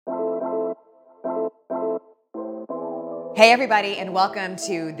Hey everybody, and welcome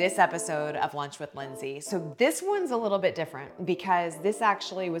to this episode of Lunch with Lindsay. So this one's a little bit different because this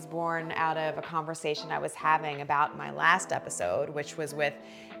actually was born out of a conversation I was having about my last episode, which was with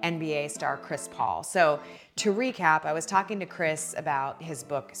NBA star Chris Paul. So to recap, I was talking to Chris about his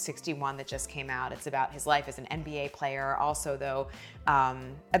book 61 that just came out. It's about his life as an NBA player, also though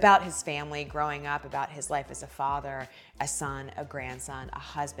about his family growing up, about his life as a father, a son, a grandson, a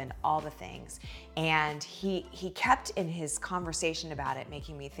husband, all the things. And he kept in his conversation about it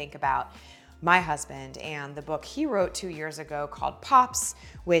making me think about my husband and the book he wrote 2 years ago called Pops,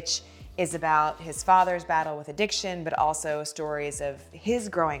 which is about his father's battle with addiction, but also stories of his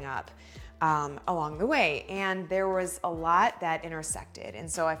growing up along the way. And there was a lot that intersected.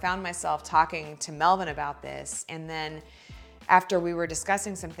 And so I found myself talking to Melvin about this. And then after we were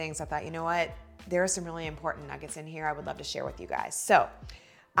discussing some things, I thought, you know what? There are some really important nuggets in here I would love to share with you guys. So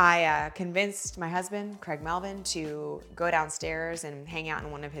I convinced my husband, Craig Melvin, to go downstairs and hang out in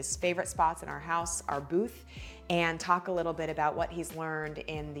one of his favorite spots in our house, our booth, and talk a little bit about what he's learned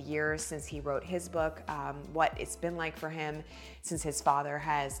in the years since he wrote his book, what it's been like for him since his father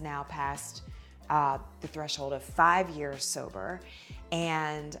has now passed the threshold of 5 years sober.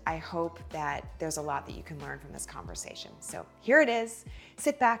 And I hope that there's a lot that you can learn from this conversation. So here it is.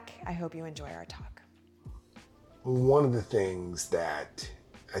 Sit back. I hope you enjoy our talk. One of the things that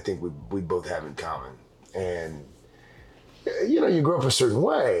I think we both have in common, and you grow up a certain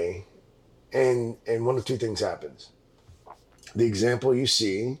way, and one of two things happens. The example you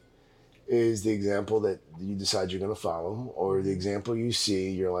see is the example that you decide you're going to follow, or the example you see,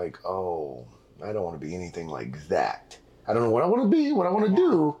 you're like, oh, I don't want to be anything like that. I don't know what I want to be, what I want to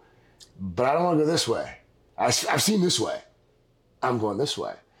do, but I don't want to go this way. I've seen this way. I'm going this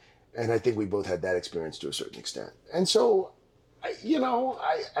way. And I think we both had that experience to a certain extent. And so,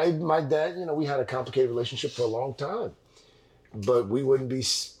 my dad, we had a complicated relationship for a long time, but we wouldn't be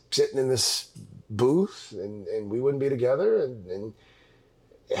sitting in this booth and we wouldn't be together. And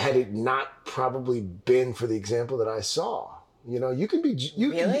had it not probably been for the example that I saw, you can be,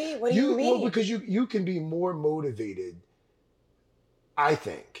 Really? What do you mean? Well, because you can be more motivated, I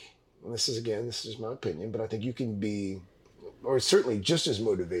think, and this is my opinion, but I think you can be, or certainly just as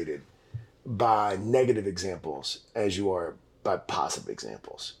motivated by negative examples as you are by positive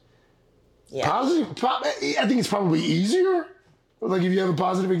exampple. Yeah. I think it's probably easier. Like if you have a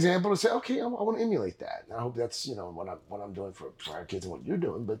positive example to say, okay, I want to emulate that. And I hope that's, what I'm doing for our kids and what you're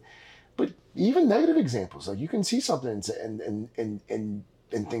doing. But even negative examples, like you can see something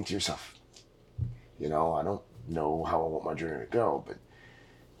and think to yourself, I don't know how I want my journey to go, but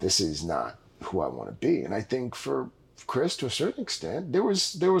this is not who I want to be. And I think for Chris, to a certain extent, there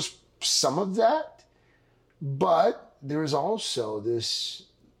was some of that, but there's also this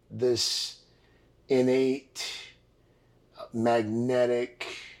innate magnetic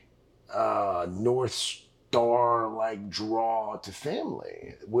North Star like draw to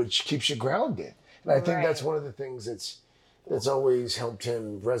family, which keeps you grounded. And I think that's one of the things that's always helped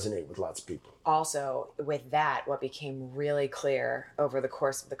him resonate with lots of people. Also, with that, what became really clear over the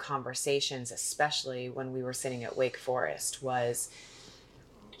course of the conversations, especially when we were sitting at Wake Forest, was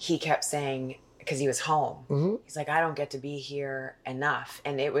he kept saying, because he was home, mm-hmm. He's like, I don't get to be here enough.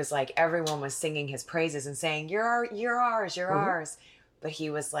 And it was like everyone was singing his praises and saying, you're ours, mm-hmm. ours. But he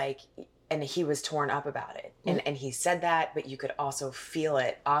was like, and he was torn up about it. Mm-hmm. And he said that, but you could also feel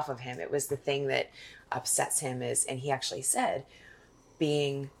it off of him. It was the thing that upsets him and he actually said,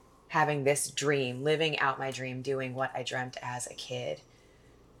 having this dream, living out my dream, doing what I dreamt as a kid,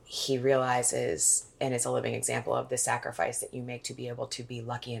 he realizes, and it's a living example of the sacrifice that you make to be able to be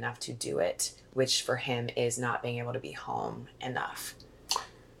lucky enough to do it, which for him is not being able to be home enough.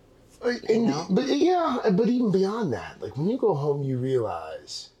 But even beyond that, like when you go home, you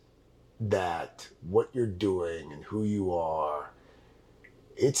realize that what you're doing and who you are,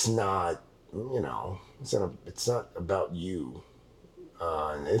 it's not, it's not about you.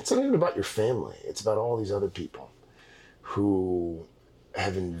 It's not even about your family. It's about all these other people who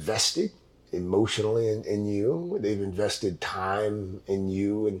have invested emotionally in you. They've invested time in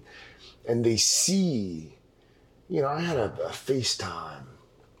you, and they see. I had a FaceTime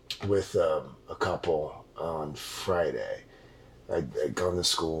with a couple on Friday. I'd gone to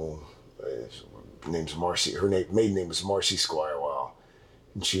school. Her name's Marcy. Her maiden name was Marcy Squirewell,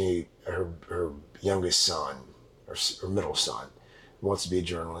 and her youngest son, or her middle son, wants to be a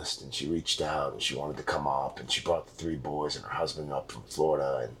journalist, and she reached out and she wanted to come up, and she brought the 3 boys and her husband up from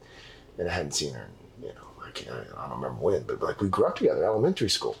Florida, and I hadn't seen her in, I don't remember when, but like we grew up together, elementary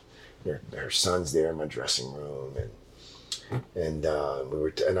school. Her son's there in my dressing room, And we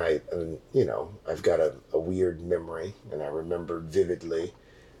were, and you know, I've got a weird memory, and I remember vividly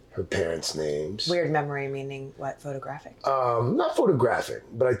her parents' names. Weird memory meaning what? Photographic? Not photographic,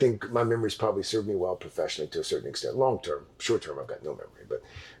 but I think my memories probably served me well professionally to a certain extent. Long term, short term, I've got no memory.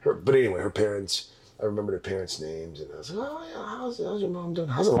 But anyway, her parents, I remember their parents' names, and I was like, oh yeah, how's your mom doing?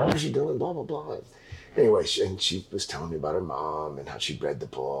 How's the laundry doing? Blah blah blah. Anyway, she was telling me about her mom and how she read the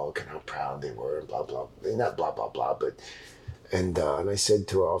book and how proud they were and blah blah. Not blah blah blah, but and I said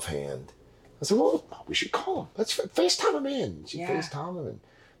to her offhand, I said, well, we should call him. Let's FaceTime him in. She FaceTime him, and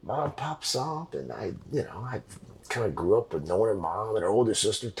mom pops up, and I kind of grew up with knowing her mom and her older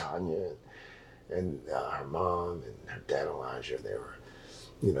sister Tanya, and her mom and her dad Elijah. They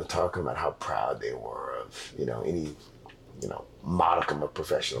were, talking about how proud they were of, any, modicum of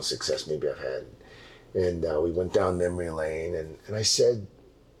professional success maybe I've had. And we went down memory lane, and I said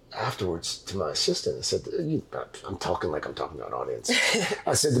afterwards to my assistant, I said, I'm talking like I'm talking to an audience.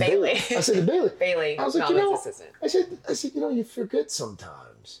 I said to Bailey. I said to Bailey. Bailey, I was like, assistant. I said, you forget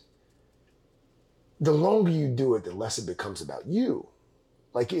sometimes. The longer you do it, the less it becomes about you.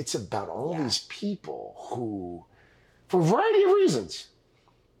 Like, it's about all these people who, for a variety of reasons,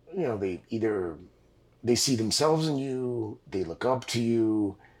 they see themselves in you, they look up to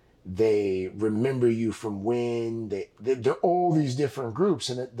you, they remember you from when, they're all these different groups.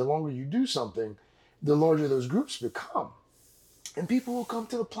 And the longer you do something, the larger those groups become. And people will come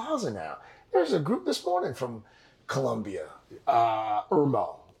to the plaza now. There's a group this morning from Colombia,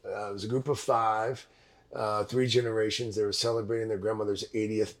 Irmo. It was a group of 5, 3 generations. They were celebrating their grandmother's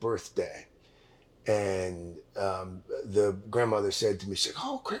 80th birthday. And the grandmother said to me, she said,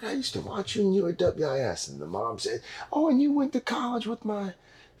 oh, Craig, I used to watch you and you were at WIS. And the mom said, oh, and you went to college with my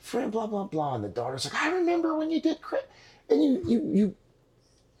friend, blah, blah, blah. And the daughter's like, I remember when you did Craig. And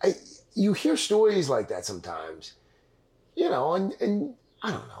you hear stories like that sometimes, and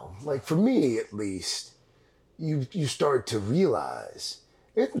I don't know, like for me at least, you start to realize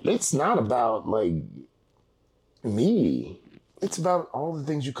it's not about like me. It's about all the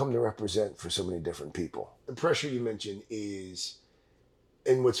things you come to represent for so many different people. The pressure you mentioned is,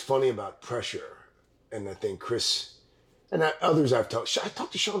 and what's funny about pressure, and I think Chris, and others I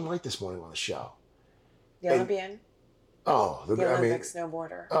talked to Sean White this morning on the show. The Olympian? The Olympic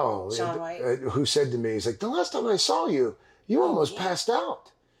snowboarder. Sean White. Who said to me, he's like, the last time I saw you, you almost passed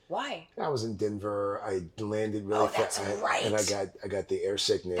out. Why? I was in Denver. I landed really fast, right. and I got the air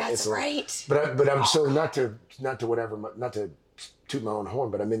sickness. That's right. But I'm so not to toot my own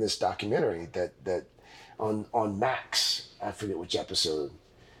horn, but I'm in this documentary that on Max. I forget which episode.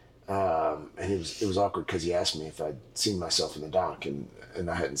 And it was awkward because he asked me if I'd seen myself in the doc, and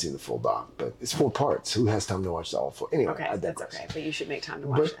I hadn't seen the full doc. But it's 4 parts. Who has time to watch all 4? Anyway, okay, that's okay. But you should make time to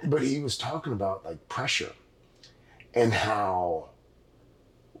watch it. But he was talking about like pressure, and how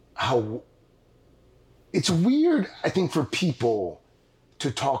it's weird, I think, for people to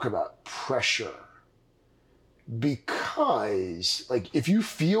talk about pressure, because like if you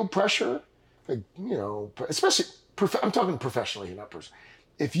feel pressure, like especially I'm talking professionally here, not personally.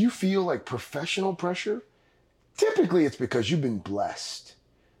 If you feel like professional pressure, typically it's because you've been blessed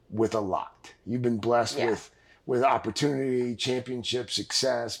with a lot. You've been blessed with opportunity, championship,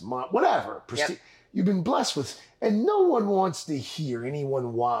 success, whatever. Yep. You've been blessed with, and no one wants to hear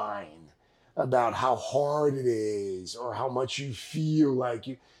anyone whine about how hard it is or how much you feel like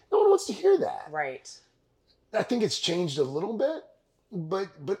you. No one wants to hear that. Right. I think it's changed a little bit, but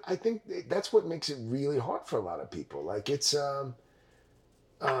I think that's what makes it really hard for a lot of people. Like it's.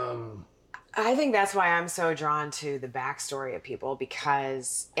 I think that's why I'm so drawn to the backstory of people,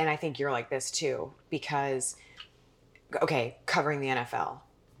 because, and I think you're like this too, because, okay, covering the NFL,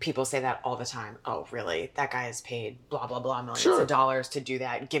 people say that all the time. Oh, really? That guy is paid blah, blah, blah millions of dollars to do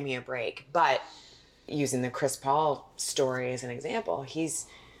that. Give me a break. But using the Chris Paul story as an example, he's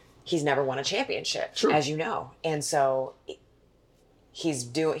never won a championship, as you know. And so he's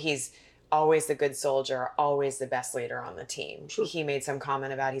always the good soldier, always the best leader on the team. Sure. He made some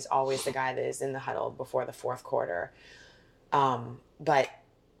comment about he's always the guy that is in the huddle before the 4th quarter. But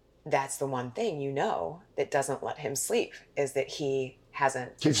that's the one thing that doesn't let him sleep, is that he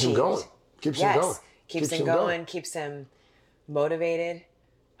hasn't keeps him going. Keeps him going, keeps him motivated.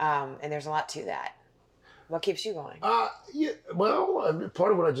 And there's a lot to that. What keeps you going? Well,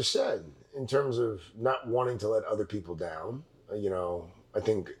 part of what I just said in terms of not wanting to let other people down, I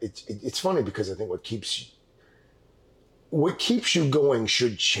think it's funny because I think what keeps you going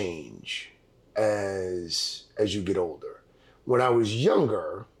should change as you get older. When I was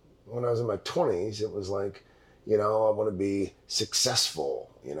younger, when I was in my 20s, it was like, I want to be successful.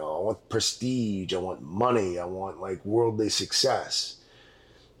 You know, I want prestige, I want money, I want like worldly success.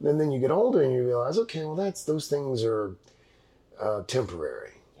 And then you get older and you realize, okay, well, those things are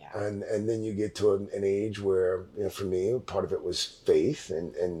temporary. Yeah. And then you get to an age where, you know, for me, part of it was faith,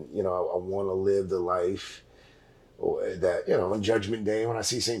 and you know, I want to live the life that, you know, on Judgment Day when I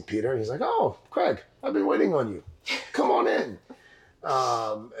see St. Peter, he's like, oh, Craig, I've been waiting on you. Come on in.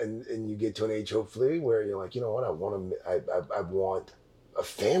 And you get to an age, hopefully, where you're like, you know what, I want a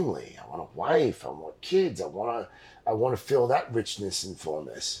family, I want a wife, I want kids, I want to feel that richness and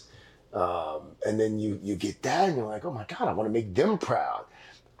fullness. And then you get that and you're like, oh my God, I want to make them proud.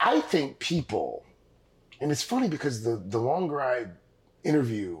 I think people, and it's funny because the longer I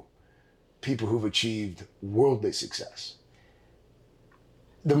interview people who've achieved worldly success,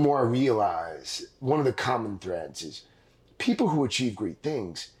 the more I realize one of the common threads is people who achieve great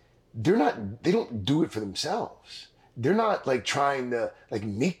things, they don't do it for themselves. They're not like trying to like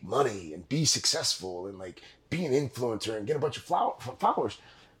make money and be successful and like be an influencer and get a bunch of followers.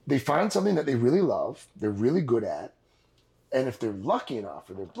 They find something that they really love, they're really good at, and if they're lucky enough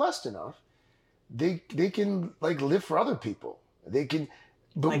or they're blessed enough, they can like live for other people. They can,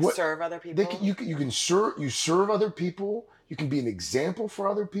 but like serve other people. You can serve other people. You can be an example for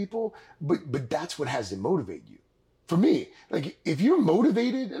other people. But that's what has to motivate you. For me, like if you're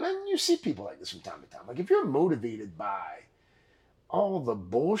motivated, and you see people like this from time to time. Like if you're motivated by all the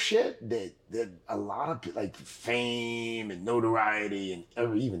bullshit that a lot of like fame and notoriety and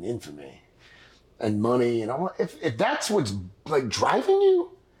or even infamy and money and all, if that's what's like driving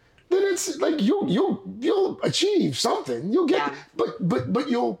you, then it's like you'll achieve something. You'll get, but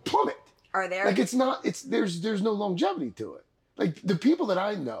you'll plummet. Are there like there's no longevity to it. Like the people that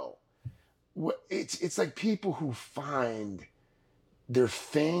I know, it's like people who find their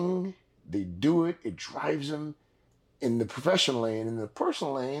thing, they do it, it drives them. In the professional lane, in the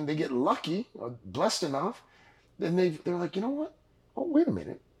personal lane, they get lucky or blessed enough, then they're like, you know what? Oh, wait a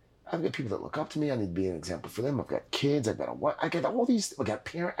minute. I've got people that look up to me. I need to be an example for them. I've got kids. I've got I got all these. I got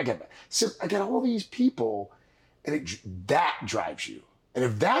parents. I got all these people, and that drives you. And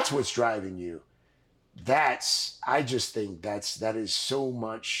if that's what's driving you, I just think that is so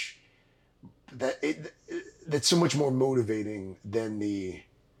much. That's so much more motivating than the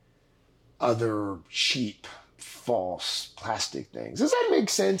other cheap, false plastic things. Does that make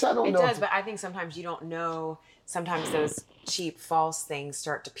sense? I don't know. It does, but I think sometimes you don't know. Sometimes those cheap, false things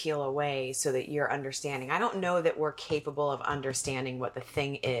start to peel away so that you're understanding. I don't know that we're capable of understanding what the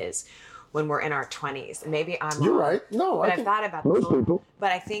thing is when we're in our 20s. Maybe I'm You're wrong, right. No, but I've thought about most people.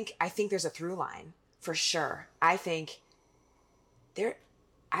 But I think there's a through line for sure. I think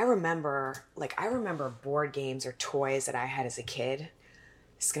I remember board games or toys that I had as a kid.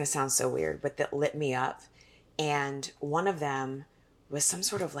 It's going to sound so weird, but that lit me up. And one of them was some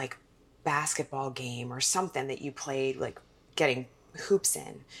sort of like basketball game or something that you played, like getting hoops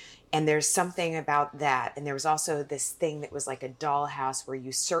in. And there's something about that. And there was also this thing that was like a dollhouse where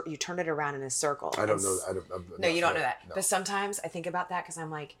you turn it around in a circle. I don't know. No, you don't know that. No. But sometimes I think about that because I'm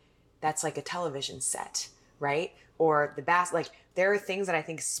like, that's like a television set, right? Or like there are things that I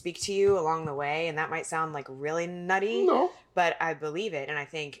think speak to you along the way. And that might sound like really nutty, but I believe it. And I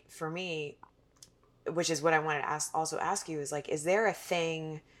think for me, which is what I wanted to also ask you, is like, is there a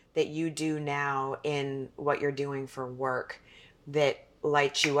thing that you do now in what you're doing for work that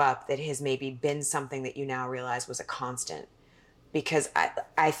lights you up, that has maybe been something that you now realize was a constant? Because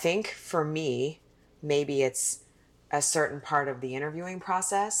I think for me, maybe it's a certain part of the interviewing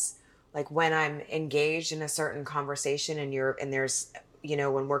process. Like when I'm engaged in a certain conversation and there's, you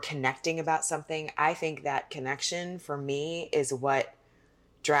know, when we're connecting about something, I think that connection for me is what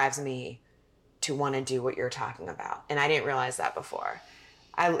drives me to want to do what you're talking about. And I didn't realize that before.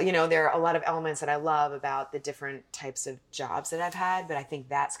 There are a lot of elements that I love about the different types of jobs that I've had, but I think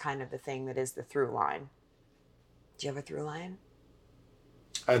that's kind of the thing that is the through line. Do you have a through line?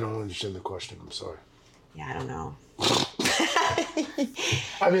 I don't understand the question. I'm sorry. Yeah, I don't know.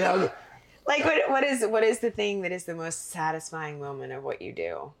 I mean, like what is the thing that is the most satisfying moment of what you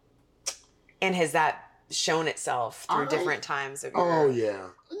do? And has that shown itself through different times of your life?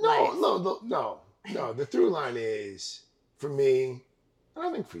 No. The through line is, for me, and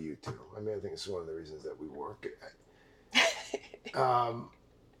I think for you too. I mean, I think it's one of the reasons that we work.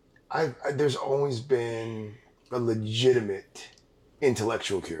 There's always been a legitimate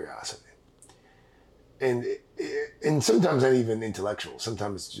intellectual curiosity, and sometimes not even intellectual.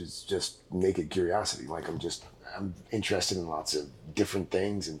 Sometimes it's just naked curiosity. Like I'm interested in lots of different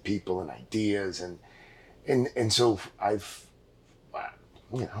things and people and ideas, and so I've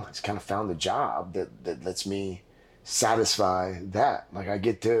just kind of found a job that lets me satisfy that. Like I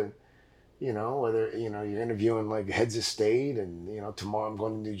get to, whether, you're interviewing like heads of state and, tomorrow I'm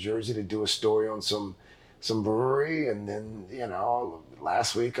going to New Jersey to do a story on some brewery. And then,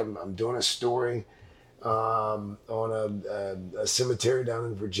 last week I'm doing a story on a cemetery down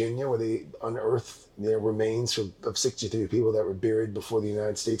in Virginia where they unearthed their remains of 63 people that were buried before the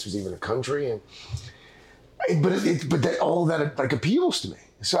United States was even a country. And but that all that like appeals to me.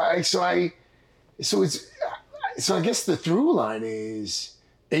 So I guess the through line is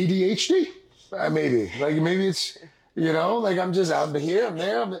ADHD. Maybe it's like I'm just out here, I'm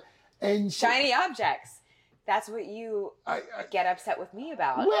there, and shiny objects. That's what you get upset with me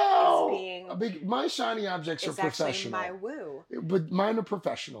about. Well, my shiny objects are professional. It's actually my woo. But mine are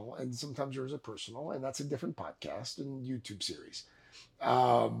professional, and sometimes yours are personal, and that's a different podcast and YouTube series.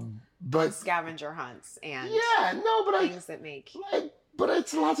 But scavenger hunts and things that make. But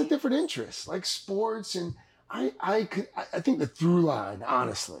it's lots of different interests, like sports, and I think the through line,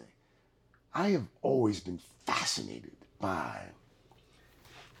 honestly, I have always been fascinated by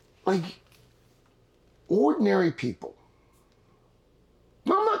like ordinary people.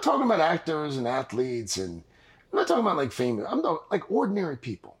 No, I'm not talking about actors and athletes, and I'm not talking about like famous. I'm talking like ordinary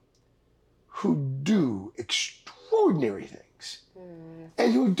people who do extraordinary things.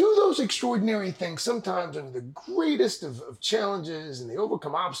 And who do those extraordinary things sometimes under the greatest of challenges, and they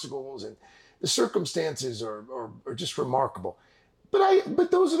overcome obstacles, and the circumstances are just remarkable.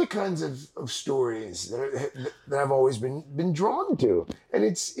 But those are the kinds of stories that I've always been drawn to.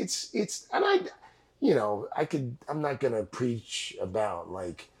 And I'm not gonna preach about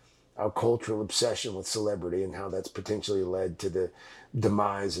like our cultural obsession with celebrity and how that's potentially led to the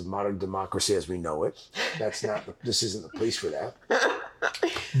demise of modern democracy as we know it. This isn't the place for that.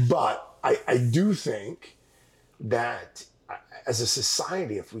 But I do think that as a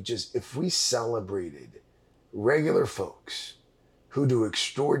society, if we celebrated regular folks who do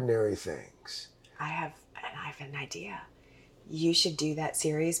extraordinary things. I have an idea. You should do that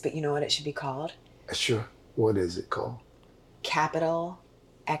series, but you know what it should be called? Sure. What is it called? Capital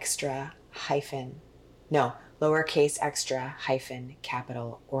extra hyphen. No, lowercase extra hyphen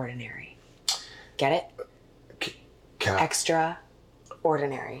capital ordinary. Get it? Extra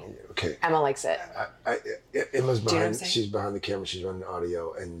ordinary. Okay. Emma likes it. Emma's behind. She's behind the camera. She's running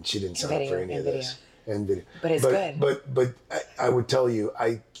audio, and she didn't sign up for any of this. And video. But it's good. But I would tell you,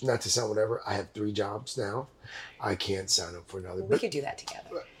 not to sound whatever. I have 3 jobs now. I can't sign up for another. We could do that together.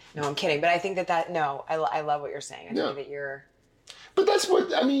 No, I'm kidding. But I think I love what you're saying. I think that you're. But that's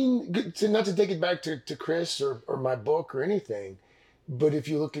what I mean. Not to take it back to Chris or my book or anything, but if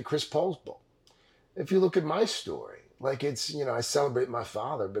you look at Chris Paul's book, if you look at my story, like it's I celebrate my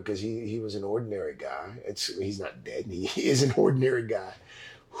father because he was an ordinary guy. He's not dead. He is an ordinary guy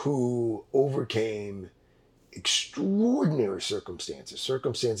who overcame extraordinary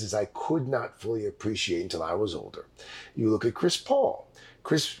circumstances I could not fully appreciate until I was older. You look at Chris Paul.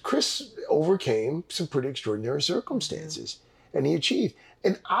 Chris overcame some pretty extraordinary circumstances, and he achieved.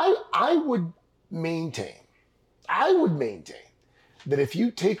 And I would maintain that if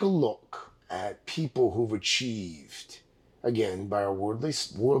you take a look at people who've achieved, again, by our worldly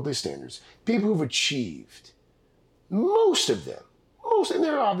standards, people who've achieved, most of them, and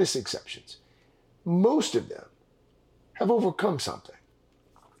there are obvious exceptions, most of them have overcome something.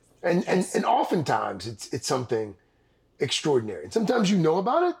 And oftentimes it's something extraordinary. And sometimes you know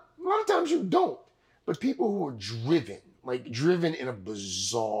about it, a lot of times you don't. But people who are driven in a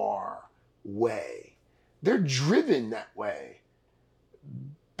bizarre way, they're driven that way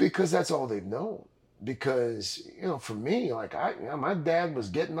because that's all they've known. Because, for me, my dad was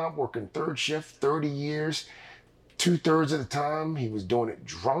getting up, working 3rd shift, 30 years, 2/3 of the time he was doing it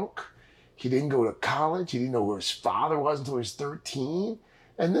drunk. He didn't go to college. He didn't know who his father was until he was 13.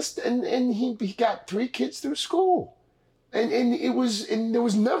 And he got 3 kids through school. And there was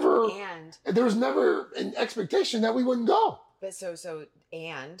never an expectation that we wouldn't go. But so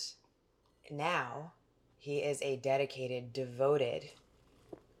now he is a dedicated, devoted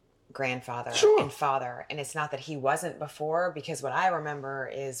grandfather and father. And it's not that he wasn't before, because what I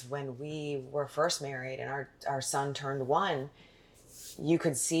remember is when we were first married and our son turned 1, you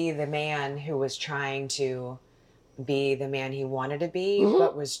could see the man who was trying to be the man he wanted to be,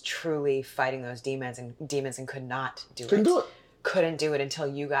 but was truly fighting those demons and could not do it. Couldn't do it until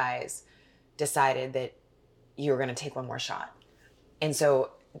you guys decided that you were going to take one more shot. And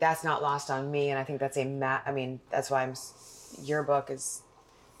so that's not lost on me. And I think that's that's why your book is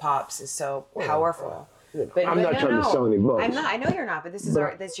so powerful. But I'm not trying to sell any books. I'm not. I know you're not. But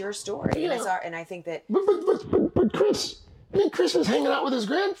that's your story, and I think that. But Chris, I mean, Chris was hanging out with his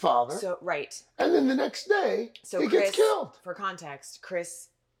grandfather. So, right. And then the next day, he gets killed. For context, Chris...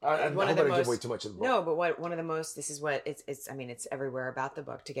 I hope I didn't give away too much of the book. No, but one of the most, this is what, it's everywhere about the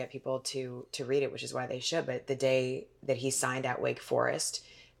book to get people to read it, which is why they should. But the day that he signed at Wake Forest,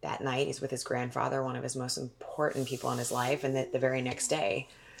 that night, he's with his grandfather, one of his most important people in his life. And the very next day,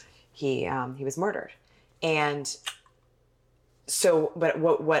 he was murdered. And so, but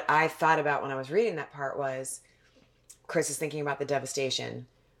what I thought about when I was reading that part was, Chris is thinking about the devastation.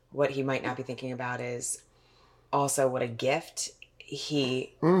 What he might not be thinking about is also what a gift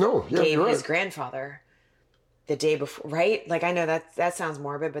he gave his grandfather the day before, right? Like, I know that sounds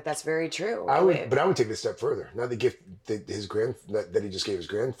morbid, but that's very true. I would take it a step further. Not the gift that that he just gave his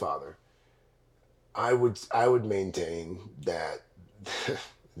grandfather. I would maintain that,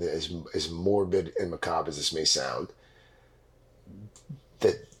 as morbid and macabre as this may sound,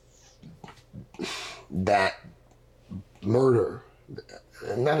 that murder,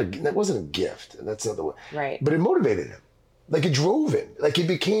 that wasn't a gift. That's not the way. Right. But it motivated him. Like, it drove him. Like, it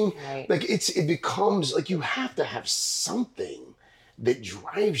became, like, it becomes, like, you have to have something that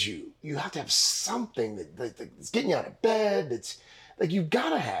drives you. You have to have something that's getting you out of bed. That's, like, you've got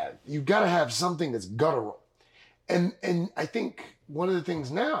to have something that's guttural. And I think one of the things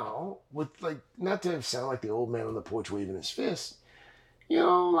now, with, like, not to sound like the old man on the porch waving his fist, a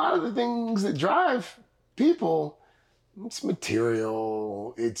lot of the things that drive people, it's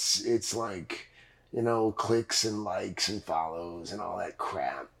material. It's like, clicks and likes and follows and all that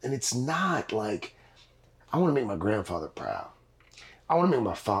crap. And it's not like, I want to make my grandfather proud. I want to make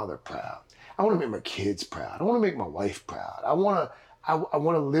my father proud. I want to make my kids proud. I want to make my wife proud. I want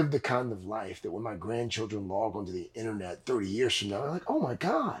to live the kind of life that when my grandchildren log onto the internet 30 years from now, they're like, oh my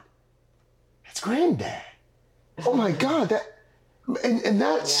God, that's granddad. Oh my God, and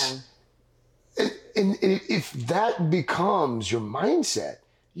that's, and if that becomes your mindset,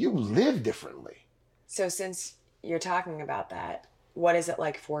 you live differently. So since you're talking about that, what is it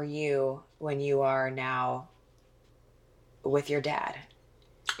like for you when you are now with your dad?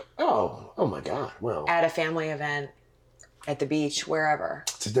 Oh my God. Well, at a family event, at the beach, wherever.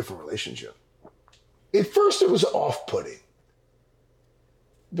 It's a different relationship. At first it was off-putting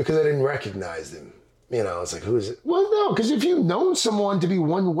because I didn't recognize them. It's like, who is it? Well, no, because if you've known someone to be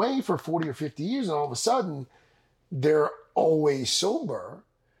one way for 40 or 50 years and all of a sudden they're always sober,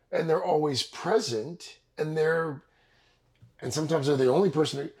 and they're always present, and sometimes they're the only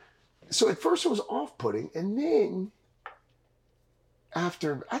person. So at first it was off-putting, and then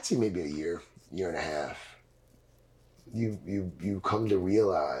after, I'd say maybe a year and a half, you come to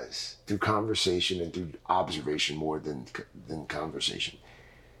realize through conversation and through observation more than conversation.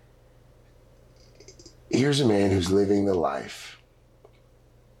 Here's a man who's living the life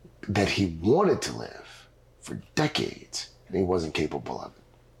that he wanted to live for decades, and he wasn't capable of it.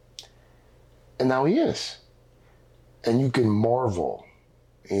 And now he is. And you can marvel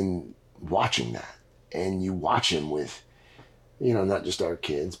in watching that. And you watch him with, not just our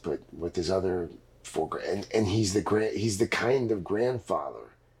kids, but with his other four. And he's the kind of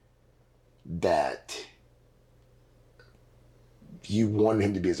grandfather that you want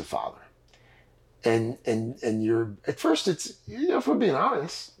him to be as a father. And you're, at first it's, if we're being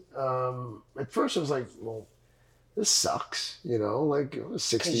honest, at first it was like, well, this sucks, like it was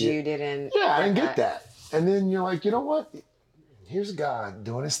 60. Because you didn't. Yeah, I didn't get that. And then you're like, you know what? Here's God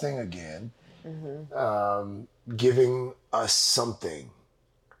doing his thing again, giving us something,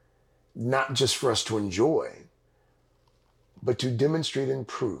 not just for us to enjoy, but to demonstrate and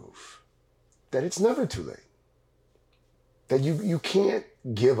prove that it's never too late. That you can't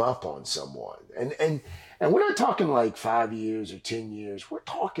give up on someone. And we're not talking like 5 years or 10 years. We're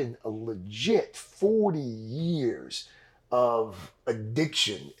talking a legit 40 years of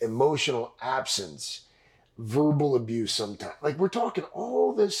addiction, emotional absence, verbal abuse sometimes. Like, we're talking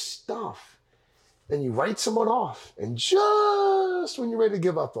all this stuff. Then you write someone off, and just when you're ready to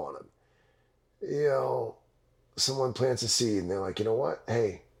give up on them, someone plants a seed, and they're like, you know what?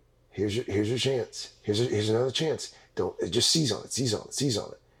 Hey, here's your chance. Here's another chance. Don't just seize on it.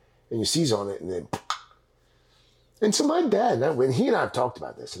 And you seize on it, and then. And so my dad, when he and I have talked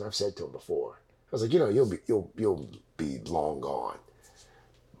about this, and I've said to him before, I was like, you'll be long gone,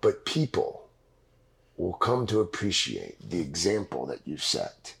 but people will come to appreciate the example that you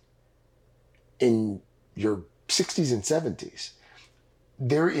set in your 60s and 70s.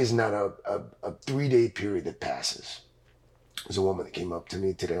 There is not a 3-day period that passes. There's a woman that came up to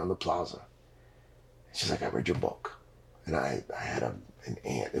me today on the plaza. She's like, I read your book. And I had an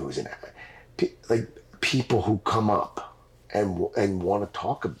aunt who was people who come up and want to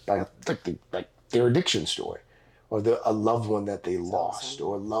talk about like their addiction story, or a loved one that they lost,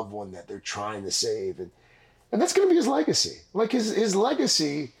 or a loved one that they're trying to save. And that's going to be his legacy. Like his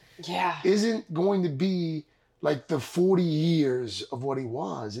legacy isn't going to be like the 40 years of what he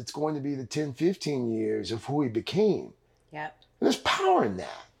was. It's going to be the 10, 15 years of who he became. Yep. And there's power in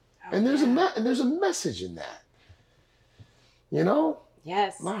that. And there's a message in that. You know?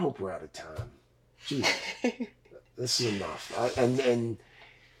 Yes. I hope we're out of time. Jeez. This is enough. And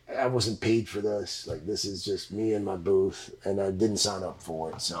I wasn't paid for this. Like, this is just me in my booth, and I didn't sign up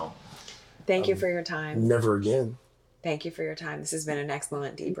for it. So thank you for your time. Never again. Thank you for your time. This has been an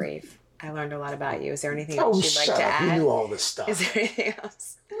excellent debrief. I learned a lot about you. Is there anything else you'd like to add? You knew all this stuff. Is there anything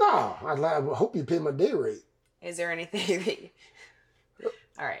else? No, I hope you pay my day rate. Is there anything that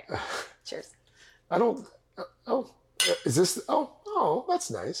all right. Cheers. I don't... is this... Oh, that's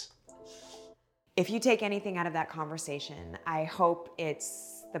nice. If you take anything out of that conversation, I hope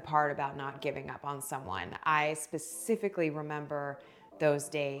it's the part about not giving up on someone. I specifically remember those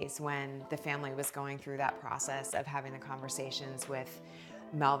days when the family was going through that process of having the conversations with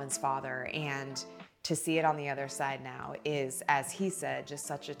Melvin's father, and to see it on the other side now is, as he said, just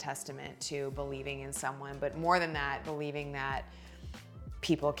such a testament to believing in someone, but more than that, believing that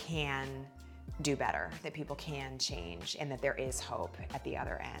people can do better, that people can change, and that there is hope at the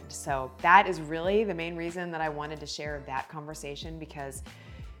other end. So that is really the main reason that I wanted to share that conversation, because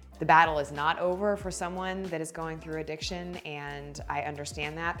the battle is not over for someone that is going through addiction, and I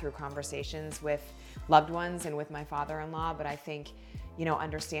understand that through conversations with loved ones and with my father-in-law, but I think,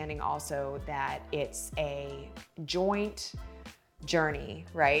 understanding also that it's a joint journey,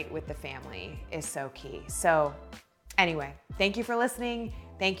 right, with the family is so key. So anyway, thank you for listening.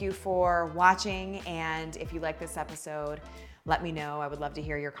 Thank you for watching. And if you like this episode, let me know. I would love to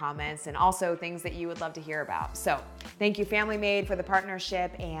hear your comments and also things that you would love to hear about. So thank you, Family Made, for the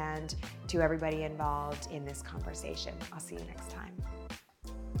partnership, and to everybody involved in this conversation. I'll see you next time.